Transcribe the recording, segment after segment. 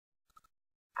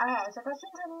Alright, so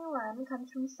question 71 comes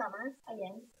from Summer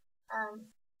again.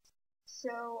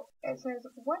 So it says,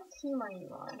 what team are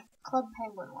you on? Club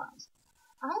Penguin wise.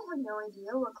 I have no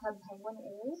idea what Club Penguin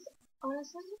is,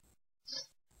 honestly.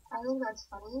 I think that's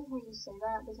funny how you say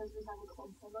that because we have a Club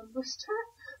Penguin booster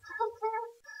right there.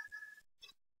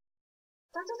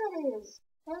 That's what that is.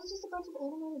 That is just a bunch of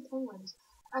animated penguins.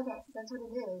 Okay, that's what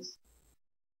it is.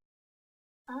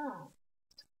 I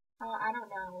don't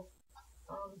know.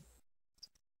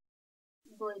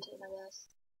 Blue team, I guess.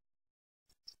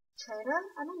 Trader?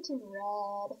 I'm on team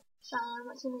red. Sean,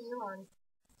 what team are you on?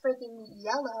 Freaking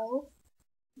yellow.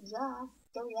 Yeah,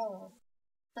 go yellow.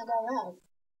 I got red.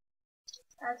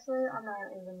 Actually, I'm not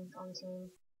even on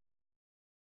team.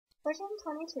 Question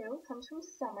 22 comes from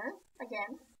Summer,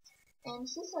 again, and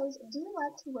she says, do you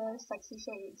like to wear sexy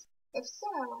shades? If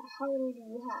so, how many do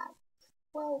you have?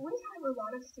 Well, we have a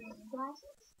lot of 3D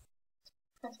glasses.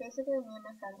 That's basically me and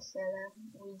my friend Sarah.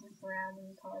 We goof around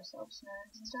and call ourselves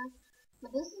nerds and stuff.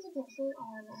 But this is a picture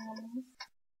on how many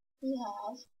we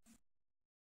have.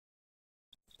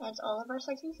 It's all of our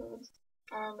sexy shades.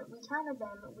 And we counted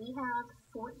them. We have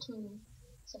 14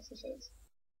 sexy shades.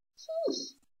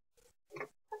 Sheesh!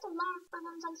 That's a lot for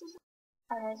them sexy shades.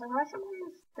 Alright, so question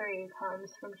number 3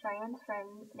 comes from Cheyenne's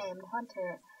friend named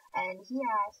Hunter. And he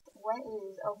asked, what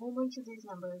is a whole bunch of these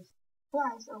numbers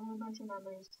plus a whole bunch of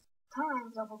numbers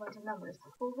times a whole bunch of numbers?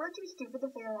 Well, we're too stupid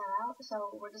to figure that out,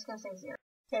 so we're just gonna say 0.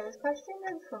 Okay, this question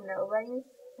is from nobody,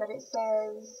 but it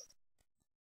says,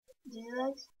 do you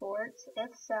like sports?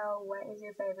 If so, what is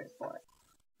your favorite sport?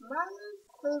 My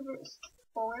favorite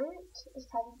sport is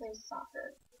probably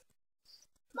soccer.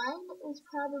 Mine is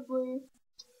probably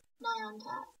Nyan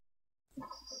Cat.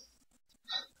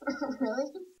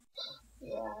 Really?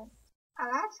 Yeah. Our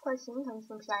last question comes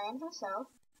from Cheyenne herself,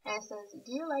 and it says,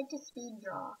 do you like to speed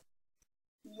draw?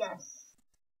 Yes,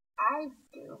 I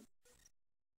do.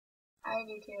 I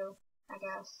do too, I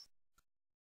guess.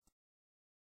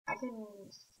 I can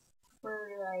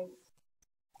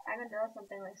draw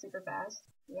something like super fast.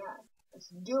 Yeah, let's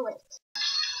do it.